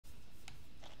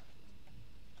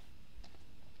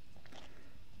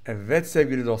Evet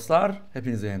sevgili dostlar,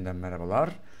 hepinize yeniden merhabalar.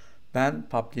 Ben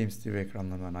PUBG Games TV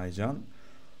ekranlarından Aycan.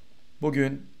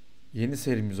 Bugün yeni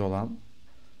serimiz olan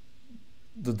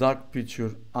The Dark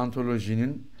Picture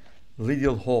Anthology'nin Little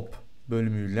Hope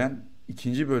bölümüyle,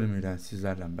 ikinci bölümüyle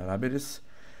sizlerle beraberiz.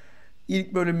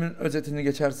 İlk bölümün özetini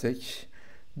geçersek,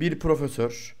 bir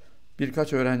profesör,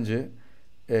 birkaç öğrenci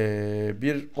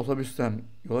bir otobüsten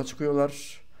yola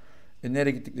çıkıyorlar.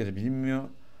 Nereye gittikleri bilinmiyor.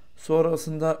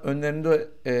 Sonrasında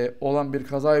önlerinde olan bir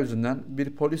kaza yüzünden,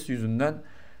 bir polis yüzünden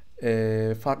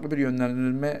farklı bir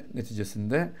yönlendirilme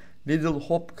neticesinde Little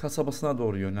Hope kasabasına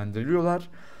doğru yönlendiriliyorlar.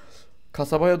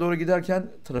 Kasabaya doğru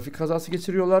giderken trafik kazası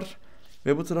geçiriyorlar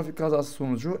ve bu trafik kazası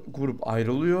sonucu grup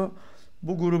ayrılıyor.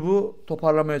 Bu grubu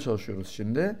toparlamaya çalışıyoruz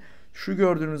şimdi. Şu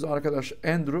gördüğünüz arkadaş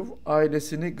Andrew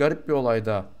ailesini garip bir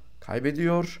olayda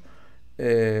kaybediyor.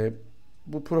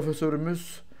 Bu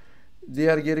profesörümüz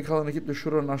diğer geri kalan ekiple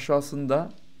şuranın aşağısında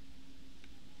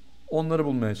onları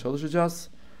bulmaya çalışacağız.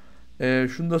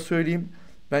 Şunu da söyleyeyim.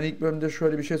 Ben ilk bölümde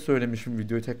şöyle bir şey söylemişim.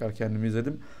 Videoyu tekrar kendim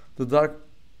izledim. The Dark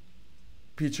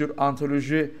Picture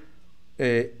Anthology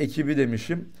ekibi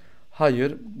demişim.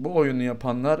 Hayır. Bu oyunu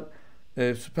yapanlar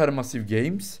Supermassive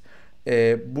Games.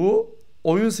 Bu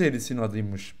oyun serisinin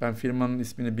adıymış. Ben firmanın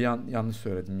ismini bir an yanlış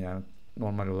söyledim yani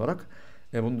normal olarak.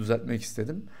 Bunu düzeltmek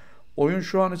istedim. Oyun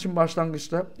şu an için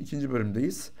başlangıçta. İkinci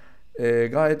bölümdeyiz.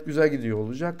 Gayet güzel gidiyor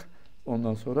olacak.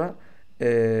 Ondan sonra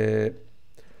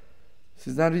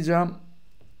sizden ricam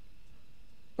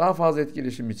daha fazla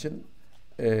etkileşim için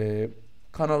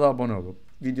kanala abone olup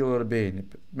videoları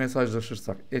beğenip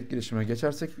mesajlaşırsak, etkileşime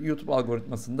geçersek YouTube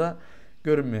algoritmasında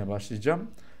görünmeye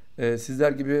başlayacağım.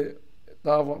 Sizler gibi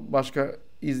daha başka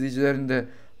izleyicilerin de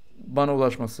bana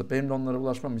ulaşması, benim de onlara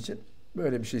ulaşmam için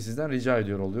böyle bir şey sizden rica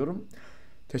ediyor oluyorum.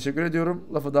 Teşekkür ediyorum.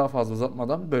 Lafı daha fazla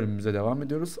uzatmadan bölümümüze devam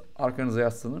ediyoruz. Arkanıza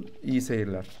yaslanın. İyi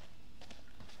seyirler.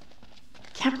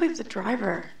 Can't believe the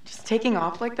driver just taking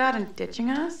off like that and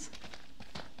ditching us.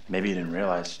 Maybe he didn't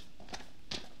realize.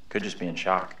 Could just be in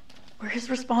shock. We're his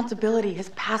responsibility,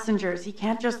 his passengers. He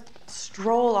can't just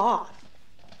stroll off.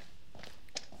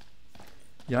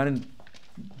 Yani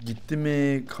gitti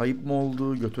mi, kayıp mı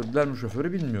oldu, götürdüler mi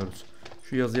şoförü bilmiyoruz.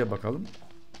 Şu yazıya bakalım.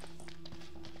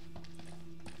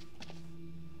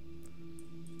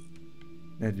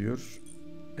 Ne diyor?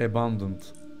 Abandoned.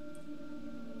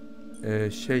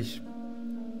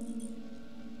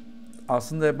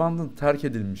 Aslında abandoned terk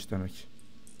edilmiş demek.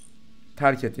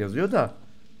 Terk et yazıyor da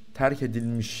terk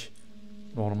edilmiş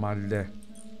normalde.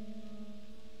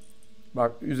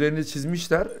 Bak üzerini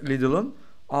çizmişler Little'ın.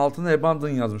 Altına abandon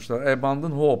yazmışlar.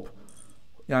 Abandon hope.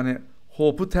 Yani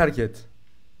hope'u terk et.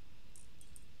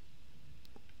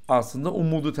 Aslında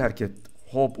umudu terk et.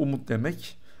 Hope umut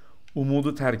demek.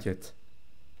 Umudu terk et.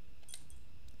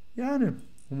 Yani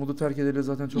umudu terk edeli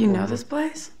zaten çok oldu. You know this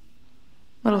place?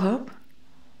 Little Hope?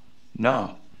 No.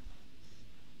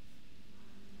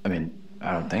 I mean,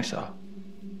 I don't think so.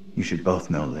 You should both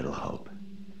know Little Hope.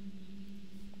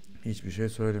 Hiçbir şey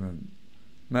söylemedim.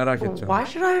 Merak edeceğim.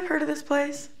 Why should I have heard of this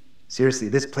place?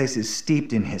 Seriously, this place is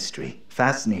steeped in history.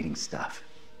 Fascinating stuff.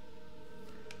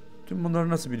 Tüm bunları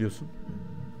nasıl biliyorsun?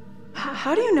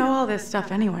 How do you know all this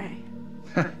stuff anyway?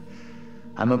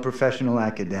 I'm a professional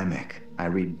academic. I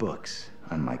read books,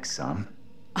 unlike some.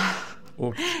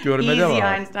 O küçük görme de Easy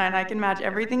var. Einstein, I can match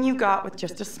everything you got with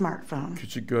just a smartphone.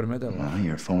 Küçük görme de var. Well,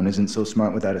 your phone isn't so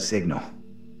smart without a signal.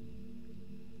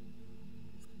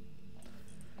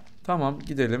 Tamam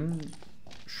gidelim.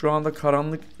 Şu anda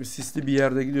karanlık ve sisli bir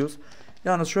yerde gidiyoruz.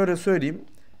 Yalnız şöyle söyleyeyim.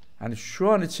 Hani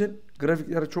şu an için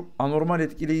grafikleri çok anormal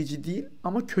etkileyici değil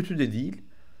ama kötü de değil.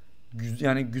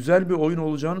 Yani güzel bir oyun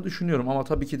olacağını düşünüyorum ama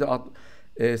tabii ki de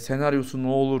senaryosu ne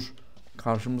olur,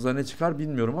 karşımıza ne çıkar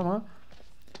bilmiyorum ama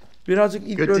birazcık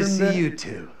ilk Good to see bölümde... you two.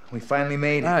 We finally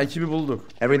made it. Ekibi bulduk.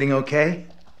 Everything okay?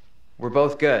 We're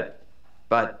both good,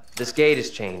 but this gate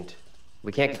is chained.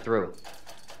 We can't get through.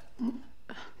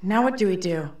 Now what do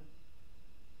we do?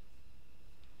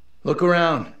 Look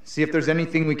around. See if there's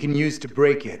anything we can use to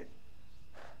break it.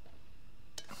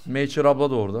 Major abla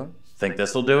da orada. Think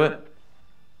this'll do it?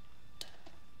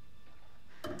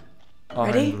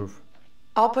 Ready? Andrew.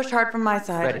 I'll push hard from my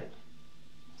side. Ready?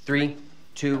 3,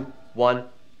 2, 1,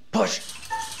 push!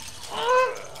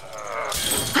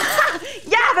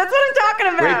 Yeah, that's what I'm talking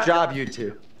about. Great job, you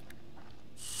two.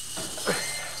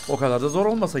 O kadar da zor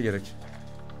olmasa gerek.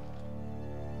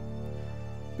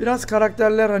 Biraz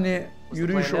karakterler hani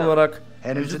yürüyüş olarak,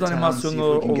 vücut animasyonu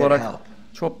olarak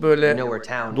çok böyle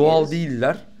doğal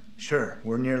değiller. Sure,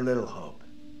 we're near Little Hope.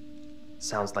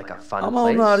 Sounds like a fun Ama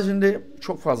onun place. haricinde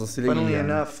çok fazlasıyla iyi Funnily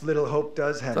yani. enough, Little Hope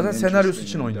does have Zaten an senaryosu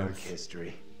için interesting and oynuyoruz. dark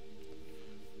history.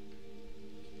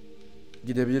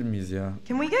 gidebilir miyiz ya?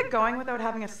 Can we get going without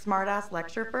having a smart-ass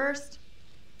lecture first?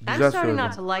 I'm Güzel starting söyledin.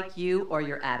 not to like you or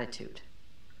your attitude.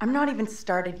 I'm not even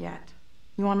started yet.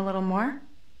 You want a little more?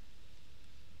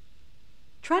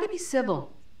 Try to be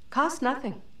civil. Cost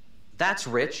nothing. That's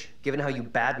rich, given how you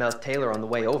badmouthed Taylor on the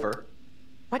way over.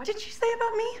 What did she say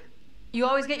about me? You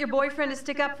always get your boyfriend to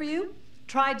stick up for you?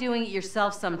 Try doing it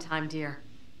yourself sometime, dear.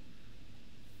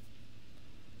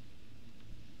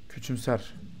 Küçümser.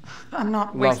 I'm not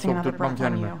Laf wasting another sokturtmam breath on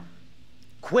kendime. you.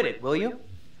 Quit it, will you?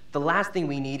 The last thing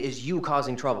we need is you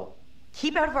causing trouble.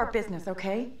 Keep out of our business,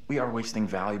 okay? We are wasting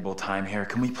valuable time here.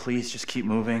 Can we please just keep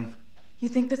moving? You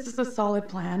think this is a solid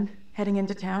plan, heading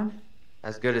into town?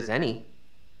 As good as any.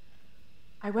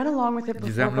 I went along with it before,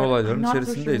 Gizemli but I'm olayların not so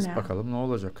sure içerisindeyiz. now. Bakalım ne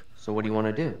olacak. So what do you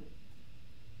want to do?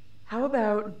 How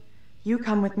about you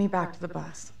come with me back to the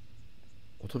bus?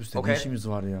 Otobüste Okay. ne işimiz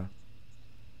var ya?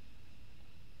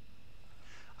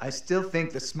 I still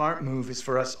think the smart move is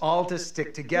for us all to stick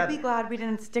You'll together. be glad we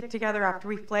didn't stick together after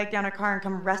we flagged down a car and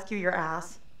come rescue your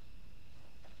ass.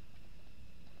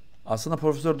 Aslında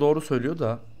profesör doğru söylüyor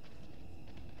da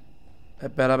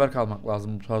hep beraber kalmak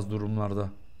lazım bu tarz durumlarda.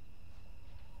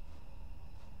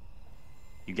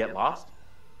 You get lost?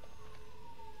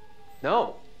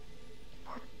 No,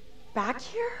 Back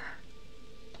here?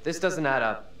 this doesn't add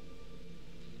up.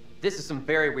 This is some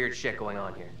very weird shit going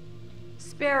on here.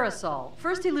 Spare us all.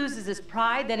 First he loses his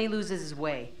pride, then he loses his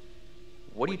way.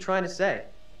 What are you trying to say?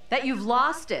 That you've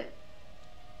lost it.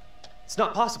 It's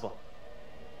not possible.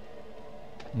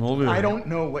 Ne oluyor? I ya? don't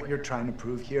know what you're trying to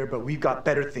prove here, but we've got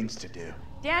better things to do.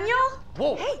 Daniel?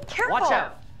 Whoa, Hey, careful! watch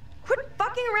out. Quit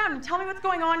fucking around and tell me what's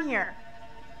going on here.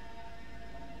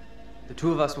 The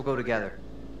two of us will go together.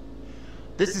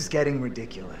 This is getting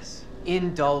ridiculous.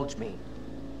 Indulge me.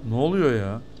 Ne oluyor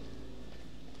ya?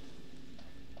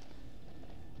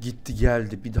 Gitti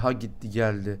geldi. Bir daha gitti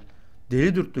geldi.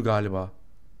 Deli dürttü galiba.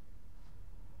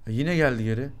 Yine geldi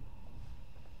geri.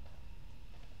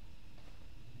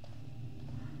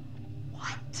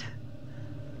 What?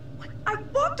 I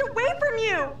walked away from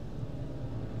you!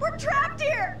 We're trapped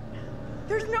here!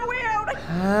 There's no way out!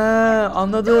 He,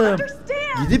 anladım.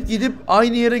 Gidip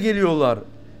aynı yere geliyorlar.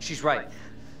 She's right.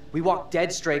 We walked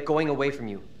dead straight going away from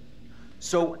you.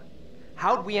 So,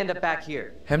 how'd we end up back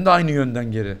here? Hem de aynı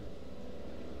yönden geri.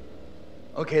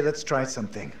 Okay, let's try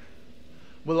something.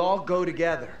 We'll all go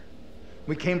together.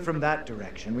 We came from that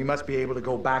direction. We must be able to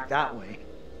go back that way.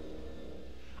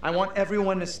 I want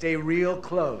everyone to stay real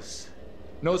close.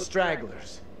 No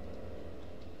stragglers.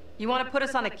 You want to put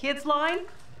us on a kid's line?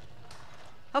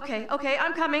 Okay,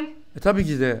 I'm coming. Tabii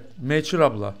ki de Meçhur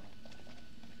abla.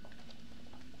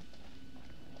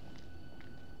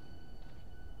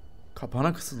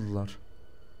 Kapana kısıldılar.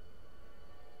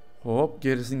 Hop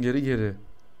gerisin geri geri.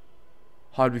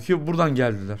 Halbuki buradan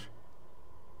geldiler.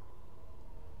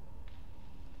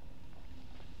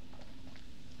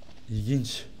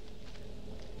 İlginç.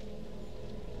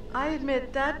 I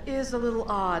admit that is a little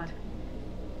odd.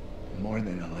 More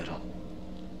than a little.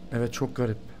 Evet çok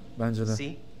garip. Bence de.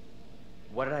 See?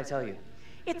 What did I tell you?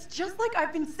 It's just like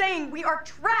I've been saying, we are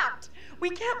trapped! We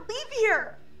can't leave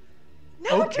here!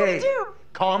 Now what can we Okay, do?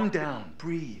 calm down,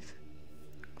 breathe.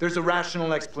 There's a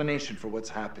rational explanation for what's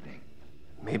happening.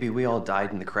 Maybe we all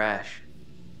died in the crash.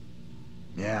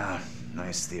 Yeah,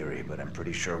 nice theory, but I'm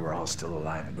pretty sure we're all still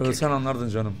alive and Ölsen kicking. anlardın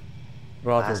canım.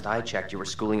 Rahat Last ol. I checked, you were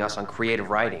schooling us on creative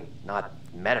writing, not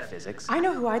metaphysics. I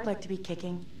know who I'd like to be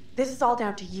kicking. This is all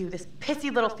down to you, this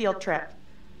pissy little field trip.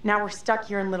 Now we're stuck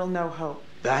here in Little No Hope.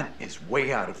 That is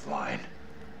way out of line.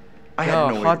 I Ya, had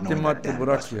no way of haddi knowing that maddi damn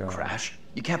bırak bus would ya. crash.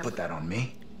 You can't put that on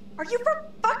me. Are you for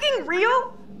fucking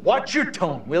real? Watch your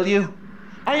tone, will you?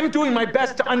 I am doing my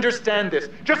best to understand this,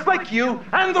 just like you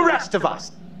and the rest of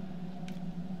us.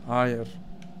 Hayır.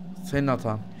 Senin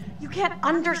hatan. You can't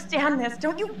understand this.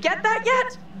 Don't you get that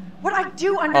yet? What I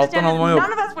do understand alma is yok.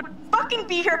 none of us would fucking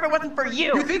be here if it wasn't for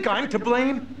you. You think I'm to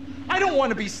blame? I don't want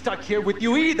to be stuck here with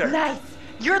you either. Nice.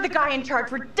 You're the guy in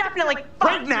charge. We're definitely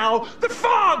Right fucked. now, the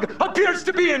fog appears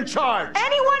to be in charge.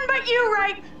 Anyone but you,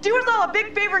 right? Do us all a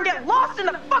big favor and get lost in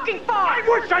the fucking fog. I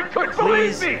wish I could,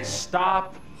 believe Please me!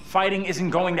 stop. Fighting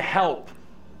isn't going to help.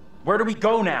 Where do we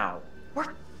go now? We're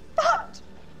fucked.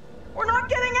 We're not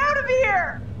getting out of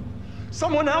here.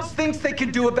 Someone else thinks they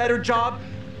can do a better job?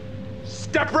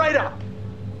 Step right up!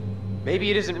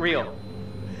 Maybe it isn't real.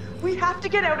 We have to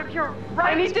get out of here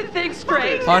right. I need to think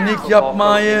straight. Panik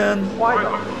yapmayın.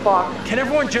 Can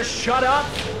everyone just shut up?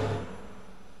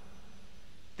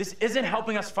 This isn't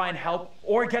helping us find help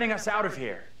or getting us out of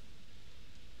here.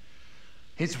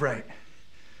 He's right.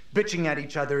 Bitching at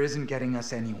each other isn't getting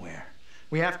us anywhere.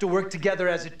 We have to work together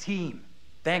as a team.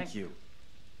 Thank you.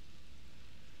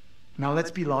 Now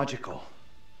let's be logical.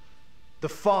 The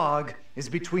fog is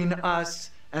between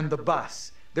us and the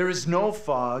bus. There is no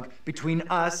fog between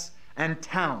us and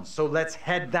town, so let's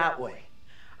head that way.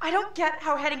 I don't get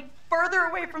how heading further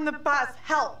away from the bus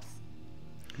helps.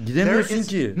 There Gidemiyorsun is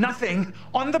ki. nothing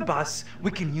on the bus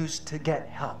we can use to get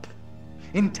help.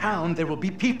 In town, there will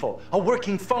be people, a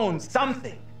working phone,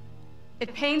 something.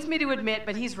 It pains me to admit,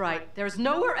 but he's right. There's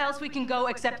nowhere else we can go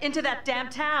except into that damn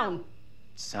town.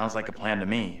 Sounds like a plan to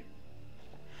me.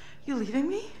 You leaving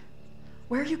me?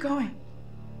 Where are you going?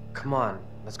 Come on,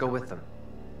 let's go with them.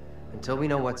 Until we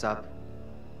know what's up,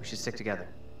 we should stick together.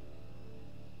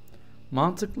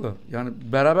 Mantıklı. Yani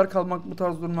beraber kalmak bu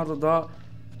tarz durumlarda daha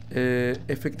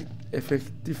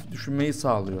efektif düşünmeyi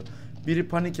sağlıyor. Biri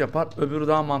panik yapar, öbürü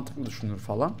daha mantıklı düşünür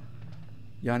falan.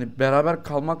 Yani beraber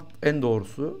kalmak en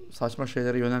doğrusu. Saçma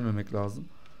şeylere yönelmemek lazım.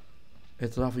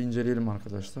 Etrafı inceleyelim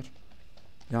arkadaşlar.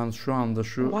 Yalnız şu anda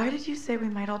şu Why did you say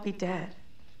we might all be dead?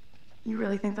 You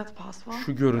really think that's possible?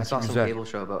 şu I görüntü saw some güzel. cable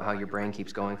show about how your brain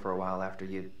keeps going for a while after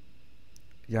you.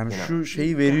 Yani şu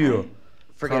şeyi veriyor.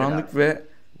 Forget about Karanlık it. ve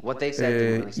What they said didn't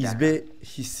really stack up. izbe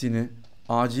hissini,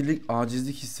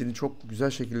 acizlik hissini çok güzel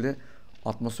şekilde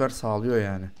atmosfer sağlıyor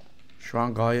yani. Şu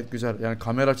an gayet güzel. Yani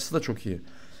kamera açısı da çok iyi.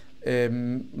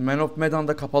 Man of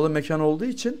Medan'da kapalı mekan olduğu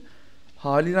için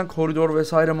haliyle koridor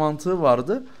vesaire mantığı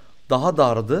vardı. Daha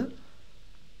dardı.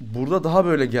 Burada daha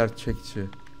böyle gerçekçi.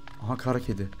 Aha, kara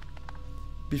kedi.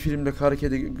 Bir filmde kara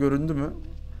kedi göründü mü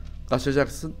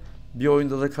kaçacaksın. Bir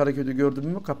oyunda da kara kedi gördün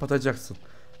mü kapatacaksın.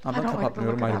 Ama I ben don't like the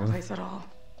look kapatmıyorum of that ayrı. place at all.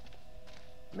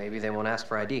 Maybe they won't ask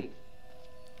for ID.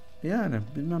 Yani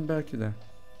bilmem, belki de.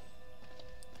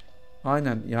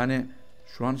 Aynen, yani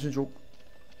şu an için çok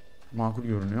makul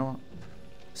görünüyor ama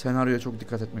senaryoya çok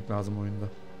dikkat etmek lazım oyunda.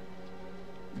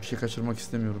 Bir şey kaçırmak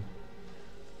istemiyorum.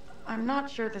 I'm not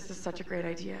sure this is such a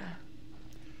great idea.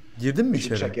 Girdin mi You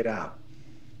should check içeri? it out.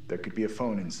 There could be a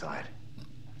phone inside.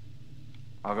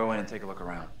 I'll go in and take a look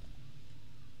around.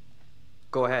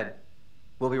 Go ahead.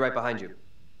 We'll be right behind you.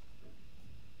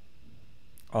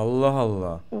 Allah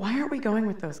Allah. Why aren't we going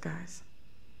with those guys?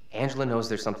 Angela knows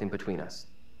there's something between us.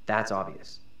 That's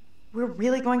obvious. We're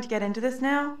really going to get into this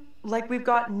now? Like we've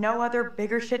got no other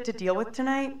bigger shit to deal with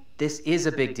tonight? This is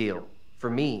a big deal. For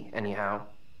me, anyhow.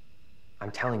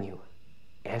 I'm telling you,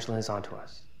 Angela is onto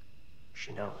us.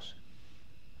 She knows.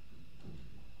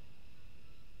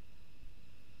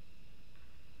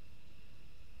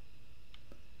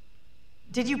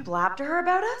 Did you blab to her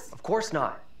about us? Of course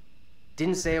not.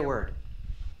 Didn't say a word.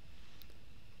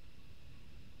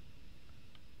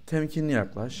 Temkinli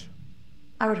yaklaş.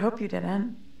 I would hope you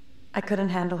didn't. I couldn't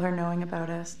handle her knowing about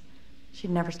us.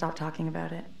 She'd never stop talking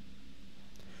about it.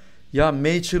 Ya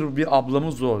Major bir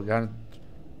ablamız o. Yani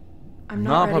I'm ne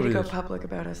not ready to go yapabilir?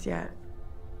 public about us yet.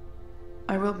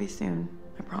 I will be soon,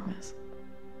 I promise.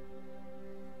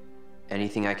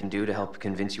 Anything I can do to help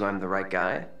convince you I'm the right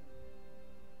guy?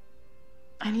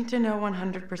 I need to know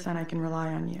 100% I can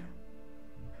rely on you.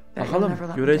 That you'll never Bakalım, let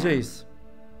me göreceğiz.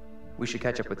 We should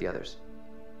catch up with the others.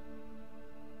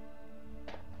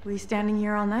 down. We standing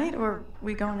here all night or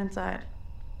we going inside?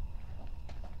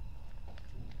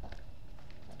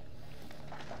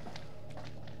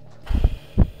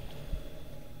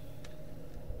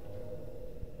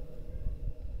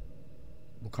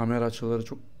 Bu kamera açıları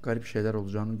çok garip şeyler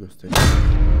olacağını gösteriyor.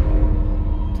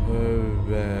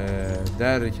 Tövbe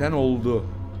derken oldu.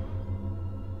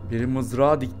 Biri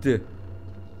mızrağı dikti.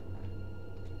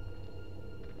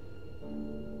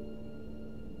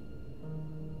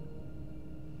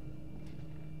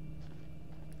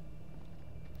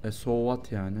 So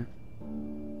what yani?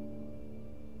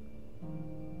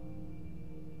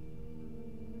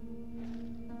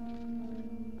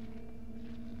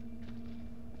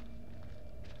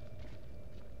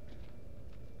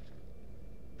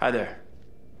 Hi there.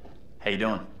 How you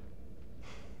doing?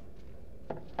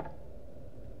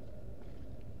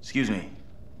 Excuse me,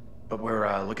 but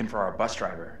we're looking for our bus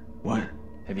driver. What?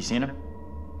 Have you seen him?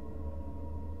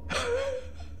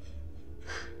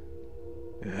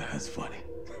 Yeah, that's funny.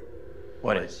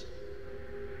 What is?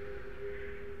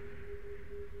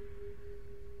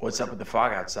 What's up with the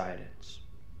fog outside? It's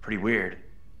pretty weird.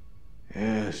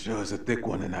 Yeah, sure is a thick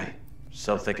one tonight.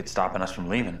 So thick it's stopping us from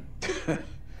leaving.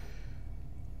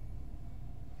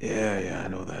 Yeah, I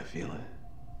know that feeling.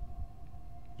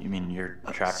 You mean you're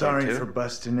trapped Sorry there for too?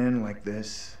 busting in like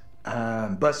this.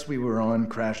 Bus we were on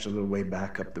crashed a little way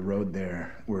back up the road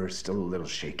there. We're still a little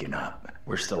shaken up.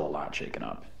 We're still a lot shaken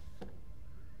up.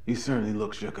 You certainly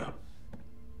look shook up.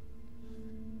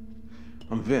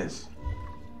 I'm Vince.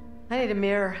 I need a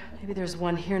mirror. Maybe there's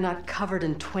one here not covered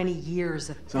in 20 years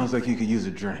of... Sounds like you could use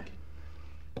a drink.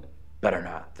 Better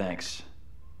not, thanks.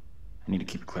 I need to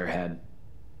keep a clear head.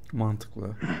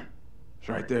 Mantıklı. It's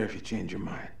right there if you change your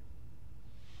mind.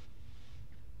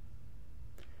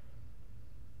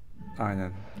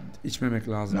 Aynen. İçmemek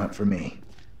lazım. Not for me.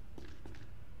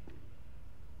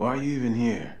 Why are you even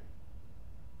here?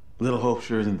 Little Hope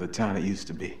sure isn't the town it used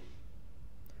to be.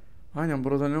 Aynen,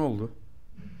 burada ne oldu?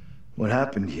 What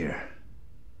happened here?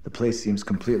 The place seems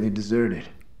completely deserted.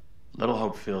 Little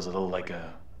Hope feels a little like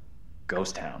a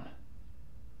ghost town.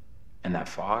 And that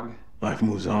fog? Life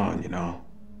moves on, you know.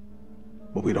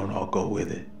 But we don't all go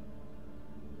with it.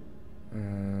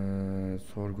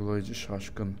 Sorgulayıcı,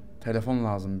 şaşkın. Telefon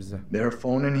lazım bize. There a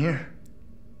phone in here?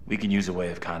 We can use a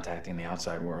way of contacting the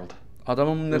outside world.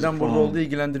 Adamın neden burada olduğu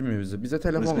ilgilendirmiyor bizi. Bize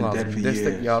telefon been dead lazım. for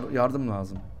Destek, years. yardım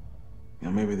lazım.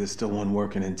 You know, maybe there's still one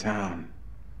working in town.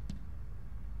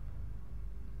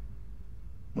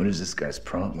 What is this guy's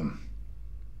problem?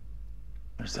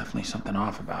 There's definitely something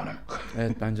off about him.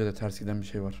 Evet, bence de ters giden bir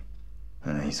şey var.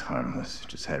 He's harmless.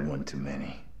 Just had one too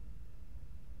many.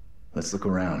 Let's look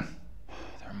around.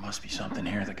 There must be something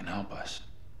here that can help us.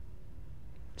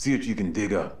 See what you can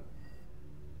dig up.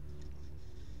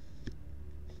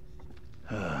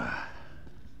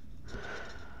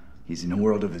 He's in a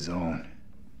world of his own.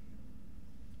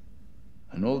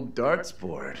 An old darts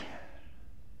board.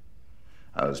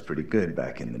 I was pretty good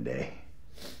back in the day.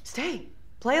 Stay.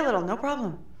 Play a little, no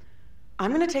problem.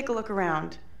 I'm gonna take a look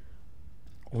around.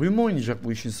 Oyun mu oynayacak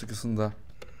bu işin sıkısında?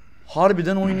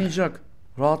 Harbiden oynayacak.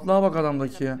 Rahatlığa bak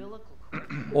adamdaki ya.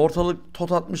 Ortalık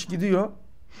tot atmış gidiyor.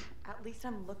 At least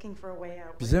I'm looking for a way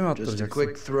out. Bize mi Just a attıracaksın?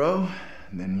 quick throw,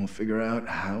 and then we'll figure out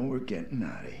how we're getting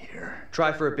out of here.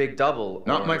 Try for a big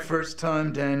double. Not or- my first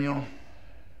time, Daniel.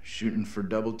 Shooting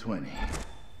for double 20.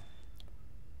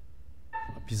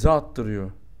 Bize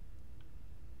attırıyor.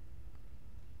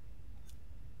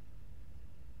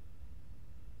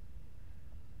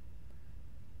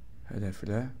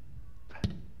 Hedefle.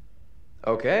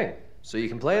 Okay, so you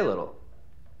can play a little.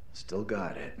 Still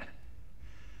got it.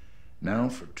 Now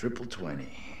for triple 20.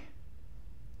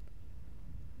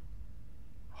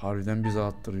 Harbiden bize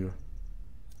attırıyor.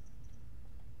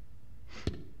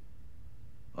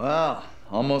 Well,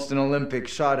 almost an Olympic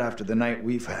shot after the night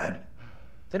we've had.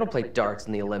 They don't play darts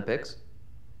in the Olympics.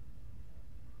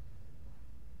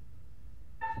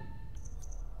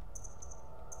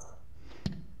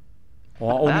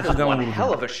 Aa, That is 12'den one hell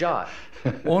vurdu. of a shot.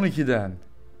 12'den.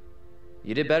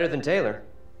 You did better than Taylor.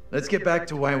 Let's get back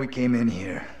to why we came in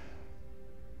here.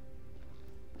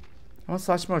 Ama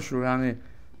saçma şu, yani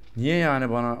niye yani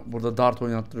bana burada dart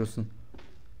oynattırıyorsun?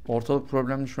 Ortalık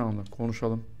problemli şu anda.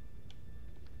 Konuşalım.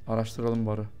 Araştıralım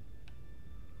barı.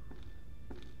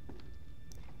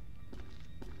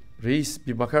 Reis,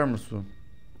 bir bakar mısın?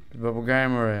 Bir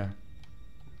bakayım oraya.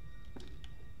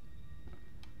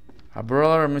 Ha,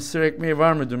 buralara Mr. Ekmeği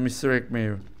var mıydı? Mr.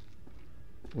 Ekmeği.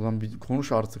 Ulan bir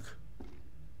konuş artık.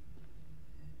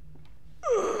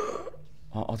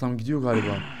 Ha, adam gidiyor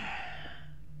galiba.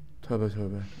 Tövbe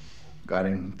tövbe. Got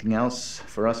anything else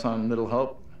for us on Little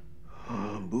Hope?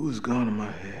 Booze gone in my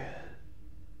head.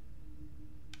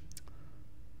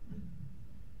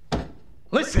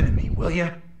 Listen to me, will you?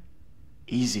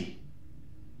 Easy.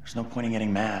 There's no point in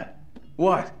getting mad.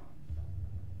 What?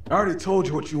 I already told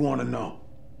you what you want to know.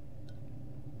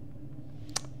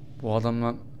 Bu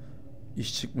adamdan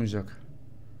iş çıkmayacak.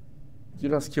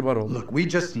 Biraz kibar ol. Look, we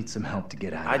just need some help to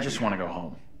get out of I just here. want to go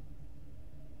home.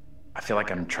 I feel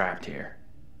like I'm trapped here.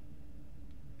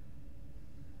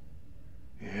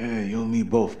 Yeah, you and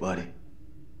me both, buddy.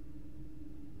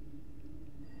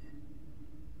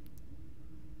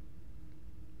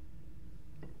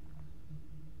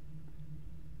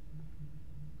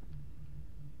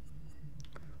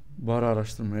 Barı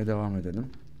araştırmaya devam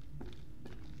edelim.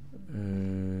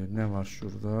 Ne var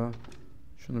şurada?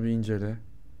 Şunu bir incele.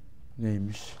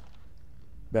 Neymiş?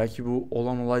 Belki bu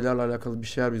olan olaylarla alakalı bir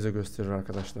şeyler bize gösterir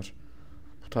arkadaşlar.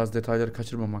 Bu tarz detayları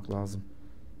kaçırmamak lazım.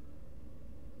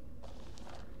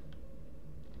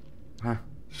 Heh.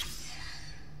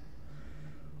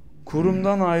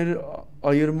 Kurumdan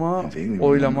ayırma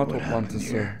oylama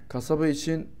toplantısı. Kasaba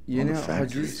için yeni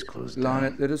haciz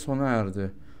lanetleri sona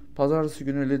erdi. Pazartesi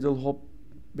günü Little Hope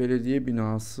Belediye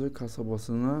Binası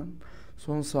kasabasına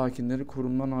son sakinleri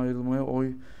kurumdan ayrılmaya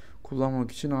oy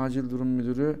kullanmak için acil durum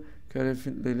müdürü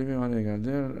Keyifli bir hale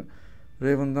geldi.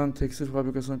 Raven'dan tekstil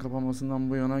fabrikasının kapanmasından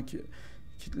bu yana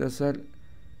kitlesel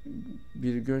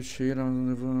bir göç şehir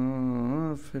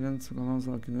falan kalan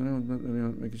sakinleri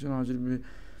yönetmek için acil bir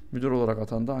müdür olarak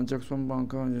atandı. Ancak son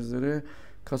banka hacizleri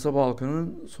kasaba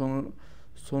halkının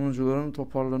sonucuların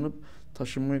toparlanıp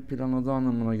taşınmayı planladığı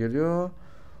anlamına geliyor.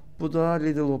 Bu da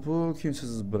Little Hope'u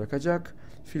kimsesiz bırakacak.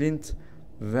 Flint,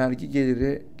 vergi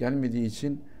geliri gelmediği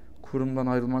için kurumdan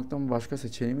ayrılmaktan başka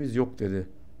seçeneğimiz yok dedi.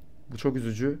 Bu çok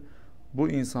üzücü. Bu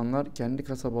insanlar kendi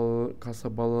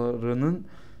kasabalarının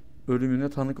ölümüne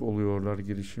tanık oluyorlar.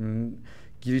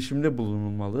 Girişimde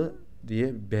bulunulmalı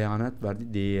diye beyanat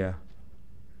verdi diye.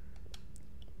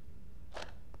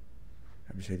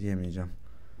 Bir şey diyemeyeceğim.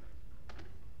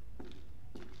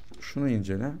 Şunu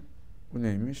incele. Bu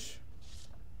neymiş?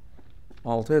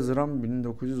 6 Haziran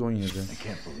 1917.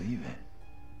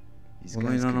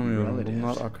 Buna inanamıyorum.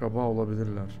 Bunlar akraba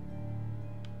olabilirler.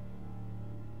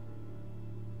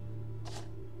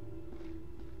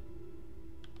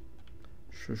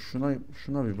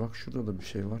 Şuna bir bak. Şurada da bir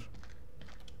şey var.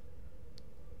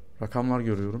 Rakamlar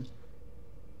görüyorum.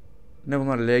 Ne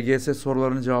bunlar? LGS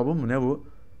sorularının cevabı mı? Ne bu?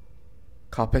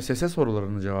 KPSS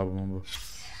sorularının cevabı mı bu?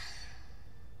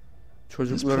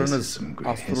 Çocuklarınız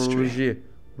astroloji,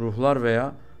 ruhlar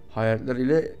veya hayaletler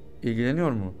ile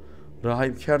ilgileniyor mu?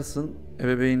 Rahip Carson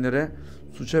ebeveynlere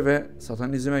suça ve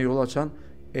satanizme yol açan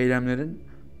eylemlerin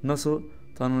nasıl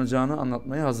tanınacağını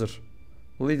anlatmaya hazır.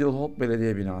 Little Hope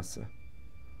Belediye Binası.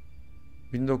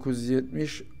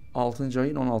 1970 6.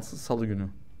 ayın 16'sı Salı günü.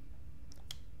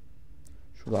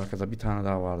 Şurada arkada bir tane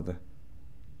daha vardı.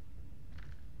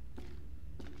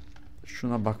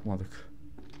 Şuna bakmadık.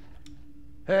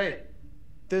 Hey,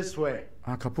 this way.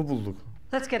 Ha, kapı bulduk.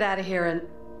 Let's get out of here and...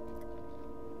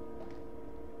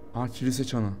 Ha, kilise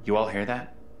çanı. You all hear that?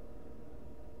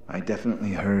 I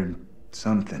definitely heard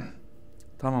something.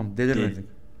 Tamam, delirmedik.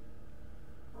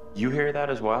 You hear that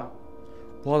as well?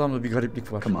 Bu adamda bir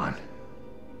gariplik var. Come on.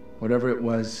 Whatever it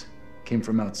was came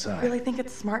from outside. Really think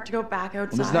it's smart to go back Well,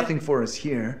 there's outside? nothing for us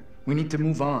here. We need to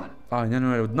move on. Aynen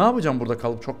öyle. Ne yapacağım burada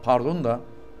kalıp? Çok pardon da.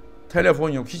 Telefon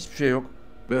yok, hiçbir şey yok.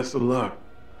 Best of luck.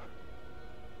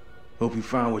 Hope you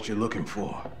find what you're looking for.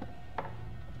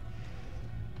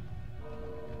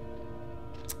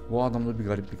 Bu adamda bir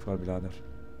gariplik var birader.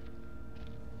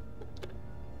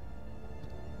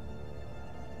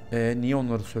 Niye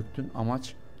onları söktün?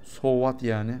 Amaç so what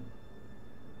yani?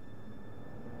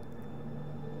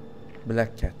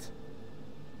 Black Cat.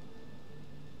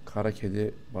 Kara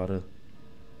kedi barı.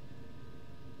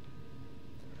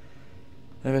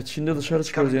 Evet, şimdi dışarı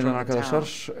çıkıyoruz yeniden arkadaşlar.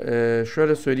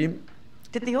 Şöyle söyleyeyim.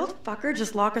 Did the old fucker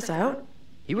just lock us out?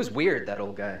 He was weird, that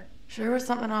old guy. Sure was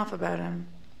something off about him.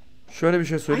 Şöyle bir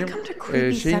şey söyleyeyim.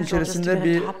 Şeyin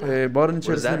içerisinde barın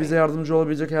içerisinde bize yardımcı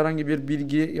olabilecek herhangi bir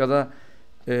bilgi ya da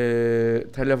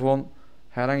telefon,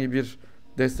 herhangi bir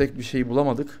destek bir şey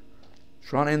bulamadık.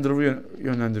 Şu an Andrew'u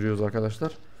yönlendiriyoruz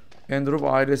arkadaşlar. Andrew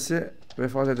ailesi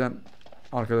vefat eden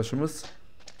arkadaşımız.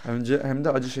 Hem de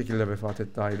acı şekilde vefat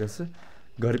etti ailesi.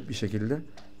 Garip bir şekilde.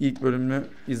 İlk bölümünü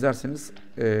izlerseniz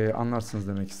anlarsınız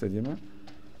demek istediğimi.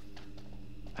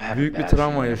 Büyük bir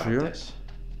travma yaşıyor.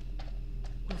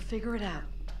 We'll figure it out.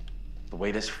 The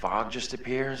way this fog just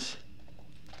appears,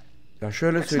 Ya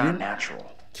şöyle söyleyeyim.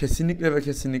 Kesinlikle ve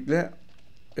kesinlikle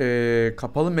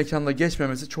kapalı mekanda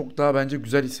geçmemesi çok daha bence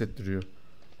güzel hissettiriyor.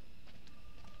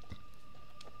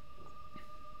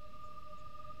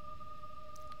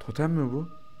 Totem mi bu?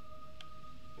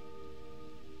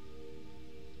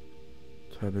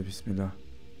 Tövbe bismillah.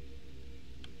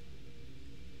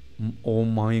 Oh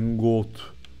my god.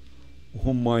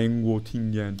 Oh my god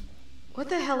ingen. What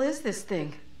the hell is this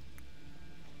thing?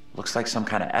 looks like some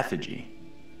kind of effigy.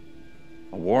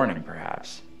 A warning,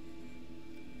 perhaps.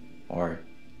 Or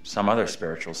some other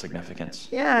spiritual significance.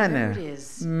 There it Yani.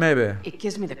 is. Maybe. It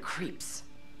gives me the creeps.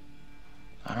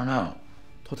 I don't know.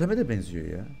 Toteme de benziyor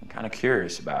ya. I'm kind of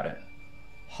curious about it.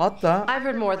 Hatta I've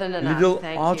heard more than enough, Little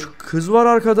thank ağaç you. kız var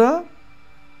arkada.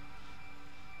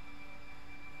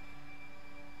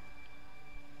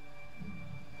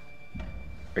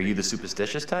 Are you the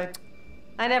superstitious type?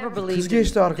 I never believed in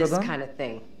geçti this arkadan. kind of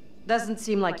thing. Doesn't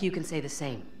seem like you can say the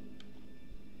same.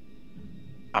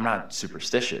 I'm not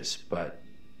superstitious, but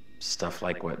stuff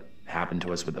like what happened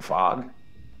to us with the fog.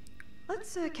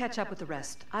 Let's catch up with the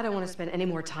rest. I don't want to spend any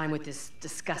more time with this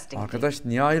disgusting thing. Arkadaş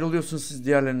niye ayrılıyorsunuz siz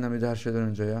diğerlerinden bir de her şeyden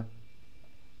önce ya?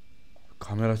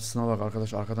 Kamera açısına bak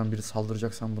arkadaş, arkadan biri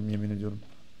saldıracak sandım, yemin ediyorum.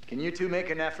 Can you two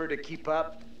make an effort to keep up?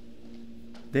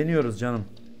 Deniyoruz canım.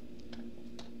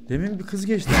 Demin bir kız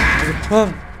geçti. Lan.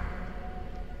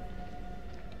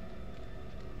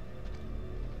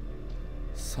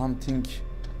 Something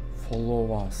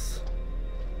follow us.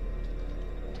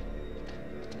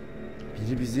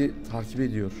 Biri bizi takip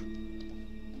ediyor.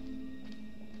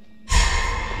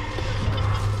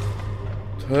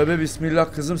 Tövbe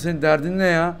bismillah, kızım senin derdin ne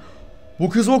ya? Bu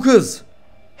kız o kız.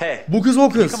 Hey, Bu kız o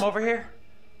can you kız. come over here?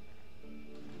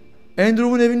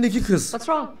 Andrew'un evindeki kız. What's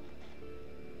wrong?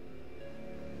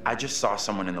 I just saw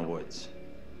someone in the woods.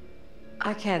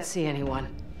 I can't see anyone.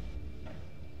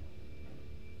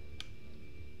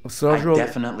 I Israrcı ol.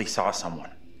 definitely saw someone.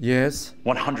 Yes.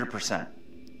 100%.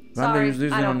 Ben de Sorry, %100 I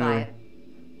don't buy inanıyorum. it.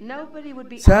 Nobody would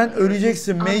be Sen out here at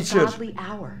öleceksin, this Major. ungodly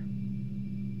hour.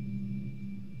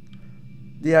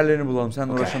 Diğerlerini bulalım. Sen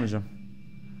Okay. uğraşamayacağım.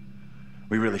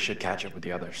 We really should catch up with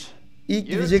the others. İlk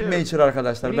You gidecek too. Major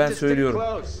arkadaşlar. We Ben need to stick söylüyorum.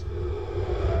 close.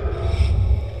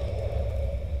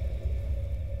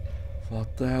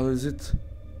 What the hell is it?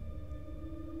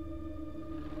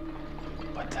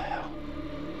 What the hell?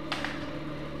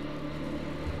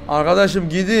 Arkadaşım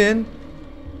gidin.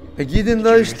 Gidin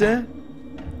de işte.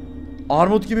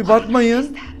 Armut gibi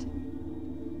bakmayın.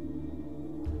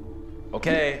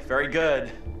 Okay, very good.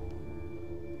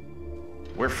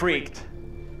 We're freaked.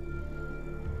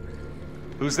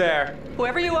 Who's there?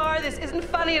 Whoever you are, this isn't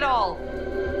funny at all.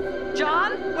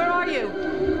 John, where are you?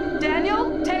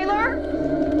 Daniel? Taylor?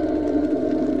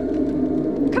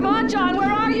 Come on, John,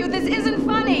 where are you? This isn't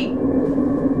funny.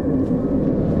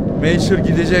 Major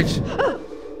gidecek.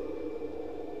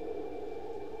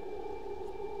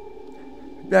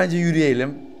 Bence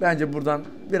yürüyelim. Bence buradan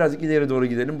birazcık ileri doğru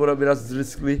gidelim. Bura biraz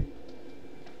riskli.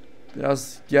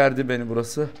 Biraz gerdi beni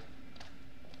burası.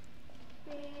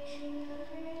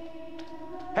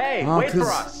 Hey, Ah, wait for kız.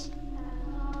 us.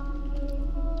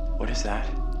 What is that?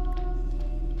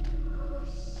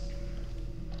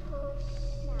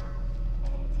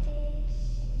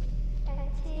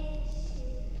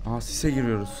 Aa, sise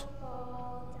giriyoruz.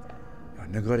 Ya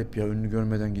ne garip ya, önünü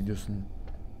görmeden gidiyorsun.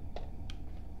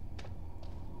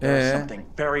 There's something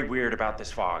very weird about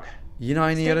this fog. Yine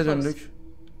aynı Stay yere close. döndük.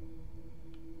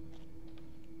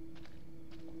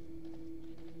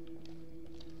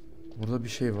 Burada bir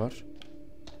şey var.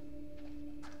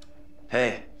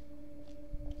 Hey.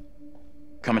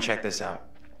 Come and check this out.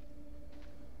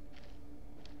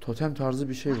 Totem tarzı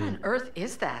bir şey What bu. on earth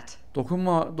is that?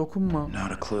 Dokunma, dokunma.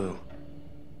 Not a clue.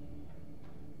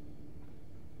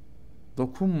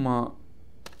 Dokunma.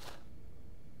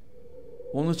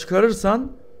 Onu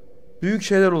çıkarırsan büyük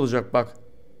şeyler olacak bak.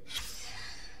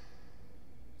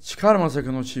 Çıkarma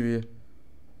sakın o çiviyi.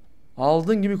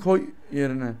 Aldığın gibi koy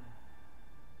yerine.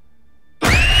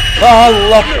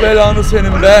 Allah belanı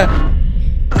senin be.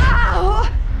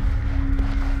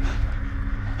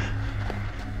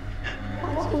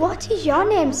 What is your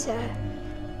name, sir?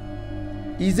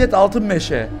 İzzet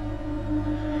Altınmeşe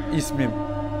ismim.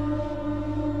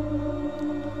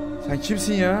 Sen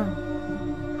kimsin ya?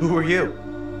 Who are you?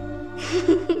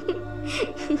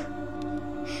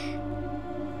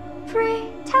 Pray,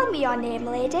 tell me your name,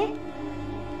 lady.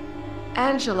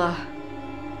 Angela.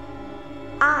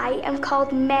 I am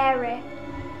called Mary.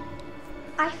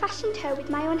 I fashioned her with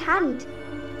my own hand.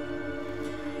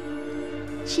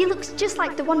 She looks just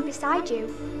like the one beside you.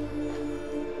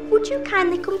 Would you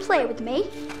kindly come play with me?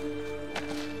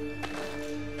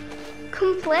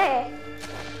 Come play.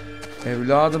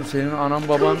 Evladım, senin anan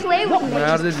baban Come play with me.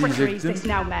 nerede Trickery is diyecektim. this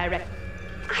now, Mary?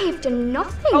 I have done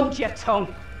nothing. Hold your tongue.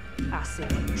 I see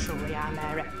what you truly are,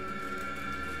 Mary.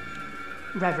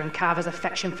 Reverend Carver's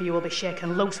affection for you will be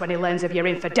shaken loose when he learns of your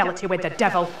infidelity with the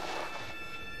devil.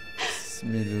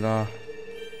 Bismillah.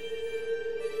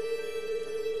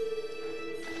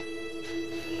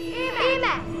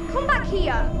 Amy, come back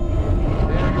here.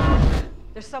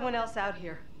 There's someone else out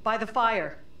here, by the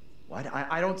fire. What?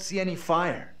 I don't see any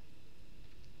fire.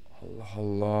 Allah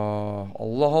Allah.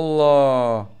 Allah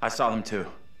Allah. I saw them too.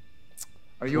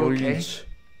 Are you Çok okay? ilginç.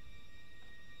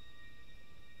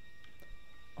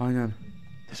 Aynen.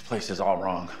 This place is all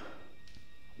wrong.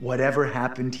 Whatever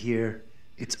happened here,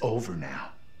 it's over now.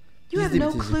 You have Biz de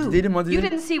no bitecek. clue. Gidelim hadi. You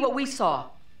didn't see what we saw.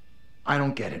 I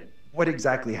don't get it. What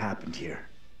exactly happened here?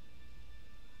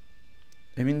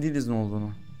 Emin değiliz ne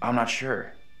olduğunu. I'm not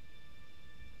sure.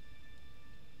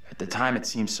 At the time it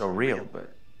seemed so real, but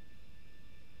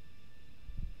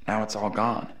now it's all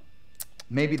gone.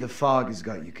 Maybe the fog has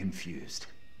got you confused.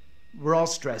 We're all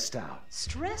stressed out.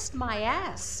 Stressed my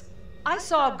ass. I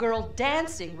saw a girl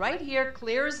dancing right here,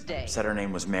 clear as day. Said her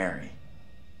name was Mary.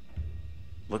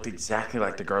 Looked exactly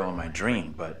like the girl in my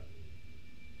dream, but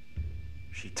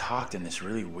she talked in this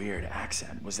really weird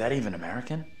accent. Was that even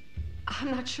American? I'm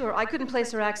not sure. I couldn't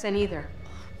place her accent either.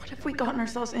 What have we gotten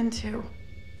ourselves into?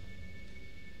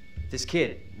 This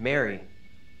kid, Mary,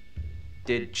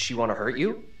 did she want to hurt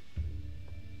you?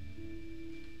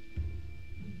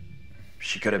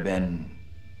 She could have been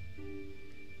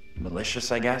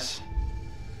malicious, I guess.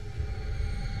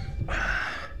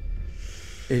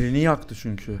 Elini yaktı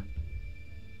çünkü.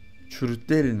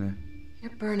 Çürüttü elini.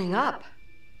 You're burning up.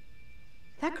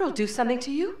 That girl do something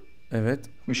to you? Evet.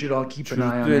 We should all keep an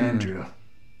Çürüttü eye on elini. Andrew.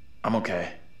 I'm okay.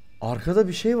 Arkada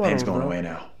bir şey var Pain's going orada. away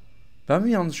now. Ben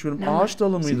mi yanlış görüyorum? No. Ağaç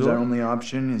dalı mıydı Seems our o? only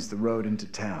option is the road into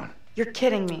town. You're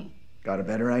kidding me. Got a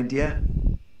better idea?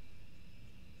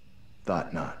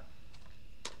 Thought not.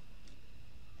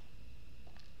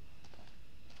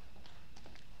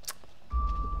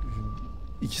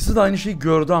 İkisi de aynı şeyi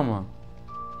gördü ama.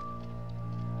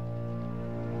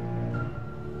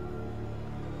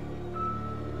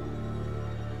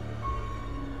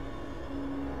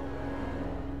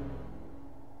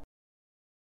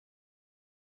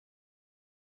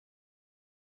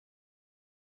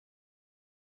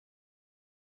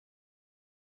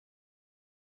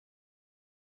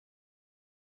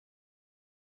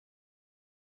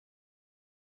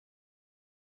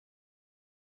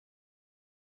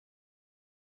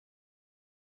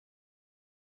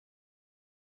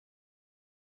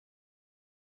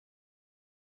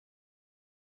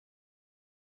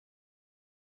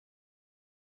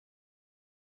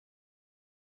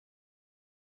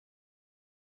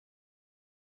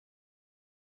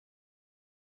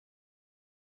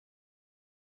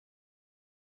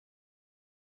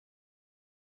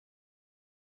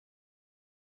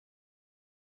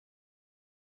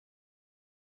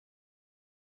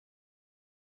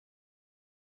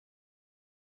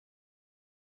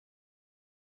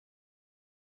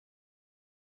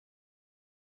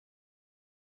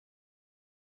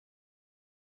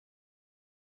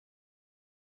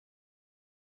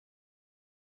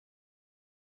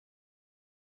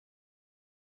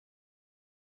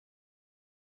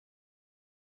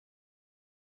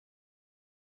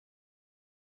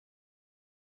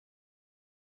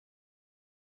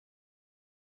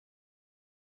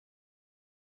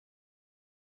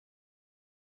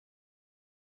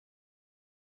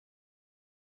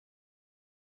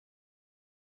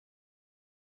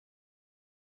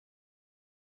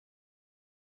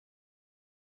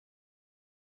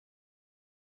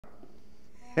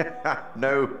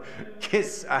 No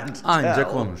kiss and Anca tell.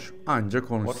 konuş. Anca What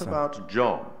konuşsa. about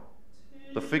John?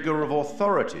 The figure of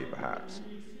authority, perhaps?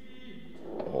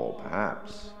 Or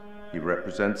perhaps he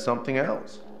represents something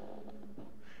else?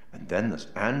 And then there's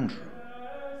Andrew.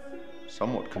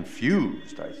 Somewhat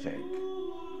confused, I think.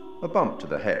 A bump to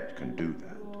the head can do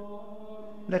that.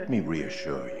 Let me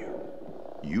reassure you.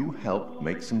 You helped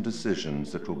make some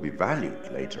decisions that will be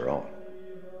valued later on.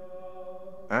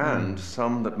 And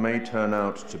some that may turn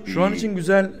out to be... Şu an için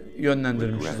güzel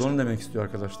yönlendirilmişiz. Onu demek istiyor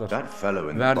arkadaşlar. That fellow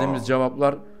in the Verdiğimiz bar,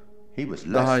 cevaplar he was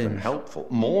less daha than iyiymiş. helpful,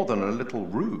 more than a little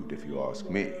rude if you ask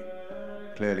me.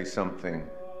 Clearly something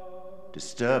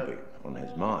disturbing on his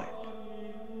mind.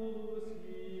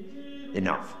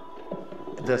 Enough.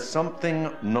 There's something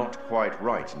not quite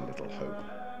right in Little Hope,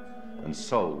 and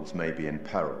souls may be in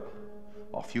peril.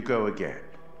 Off you go again.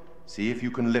 See if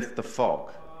you can lift the fog.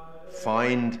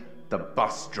 Find the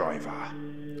bus driver.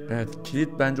 Evet, kilit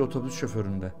bence otobüs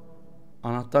şoföründe.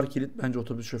 Anahtar kilit bence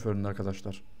otobüs şoföründe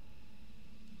arkadaşlar.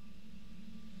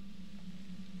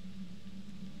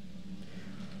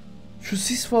 Şu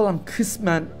sis falan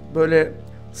kısmen böyle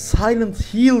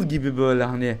Silent Hill gibi böyle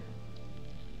hani.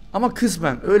 Ama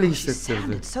kısmen öyle She hissettirdi.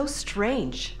 sounded so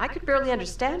strange. I could barely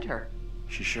understand her.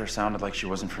 She sure sounded like she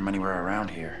wasn't from anywhere around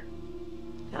here.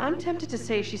 I'm tempted to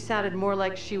say she sounded more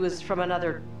like she was from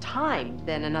another time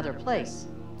than another place.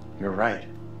 You're right.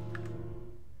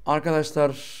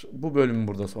 Arkadaşlar bu bölümü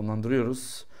burada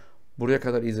sonlandırıyoruz. Buraya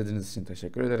kadar izlediğiniz için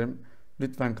teşekkür ederim.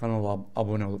 Lütfen kanala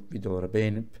abone olup videoları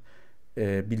beğenip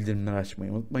bildirimleri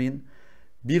açmayı unutmayın.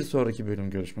 Bir sonraki bölüm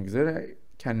görüşmek üzere.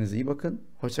 Kendinize iyi bakın.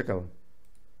 Hoşça kalın.